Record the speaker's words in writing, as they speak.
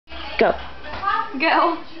Go. Go. He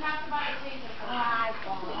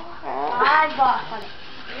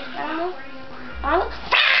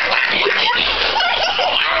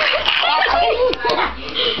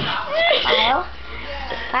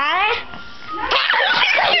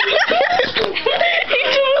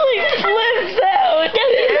totally flips out. The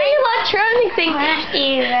electronic thing.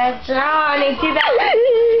 Electronic. Do that.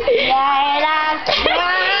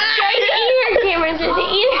 Try to eat her camera. Try to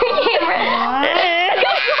eat her camera.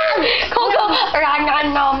 Cole, go.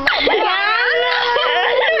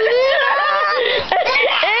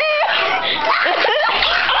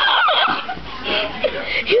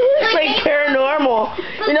 He looks like paranormal.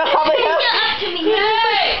 You know how they have...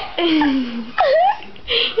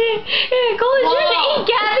 Cole is trying to eat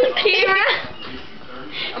Gabby's camera.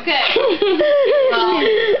 Okay.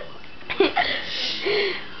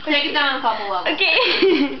 Take it down a couple levels. Okay.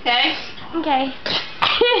 Okay? Okay.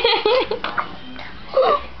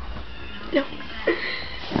 No.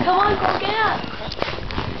 Come on, Cole, get up.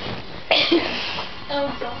 Oh,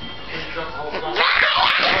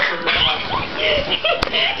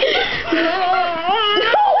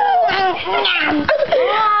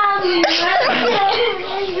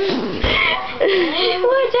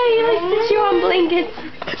 Watch how you like to chew on blankets.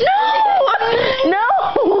 No!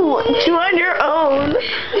 Chew on your own.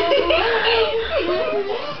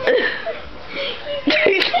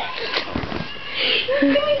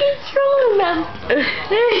 He's gonna get strong now.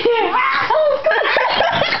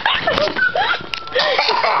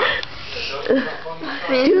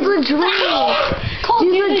 Do the drool. Do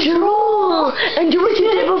the drool. And do what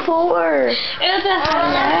you did before. It's a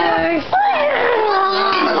hammer.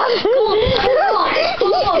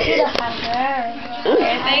 Cool. Do the hammer.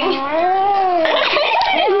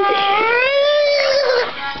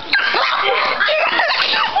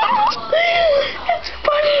 It's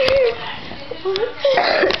funny.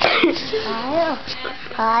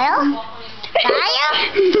 Kyle? Get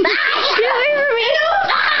away from me.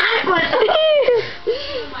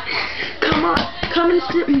 Come on. Come and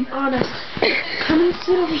sit on us. Come and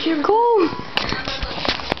sit over here. Cool.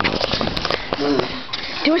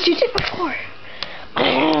 Do what you did before.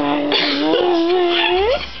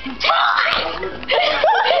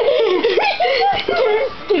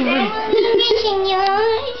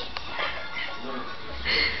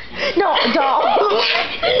 No, don't.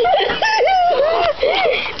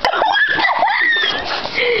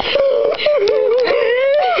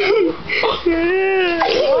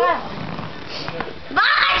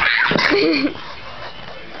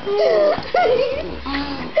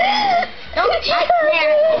 Don't touch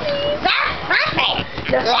there. That's nothing.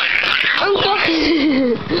 Uncle.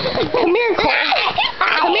 Come here, Cole.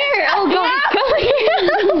 Come here. Oh, God. Come here.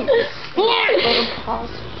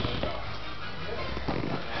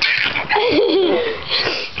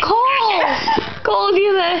 Cole,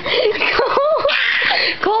 do the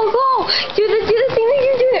Cole, do the thing that you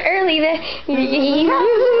were doing early.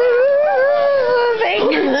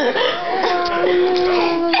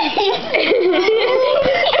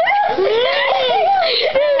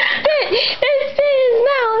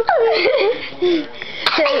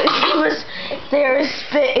 There is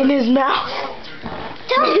spit in his mouth.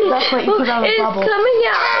 That's what you put on a bubble. It's coming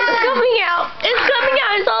out. It's coming out. It's coming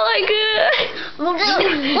out. It's all like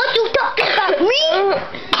What you talking about, me?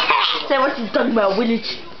 Say what you talking about, Willich.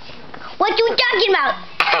 What you talking about?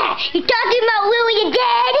 You talking about Willie your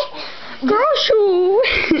dad? girl shoot.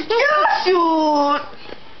 Girl shoot.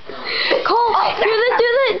 Cole, do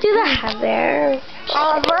the there.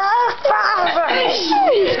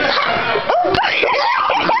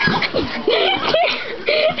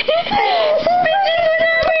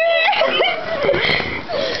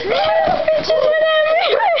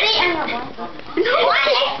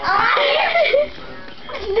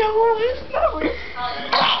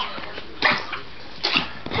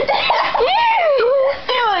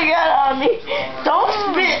 Don't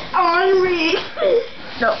spit on me.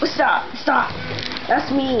 No, stop.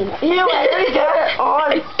 That's mean. Ew, I already got it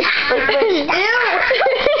on. Ew.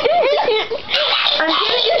 I'm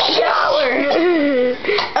getting a shower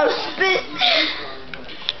of spit.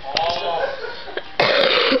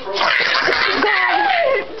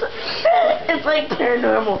 It's like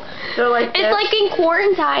paranormal. They're like It's like in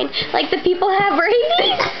quarantine. Like the people have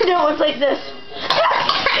rabies. No, it's like this.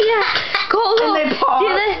 Yeah. Cole, And they pause.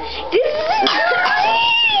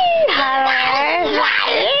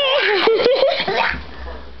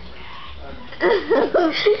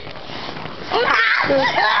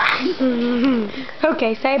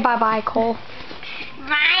 Okay, say bye-bye, Cole.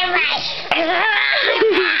 Bye-bye.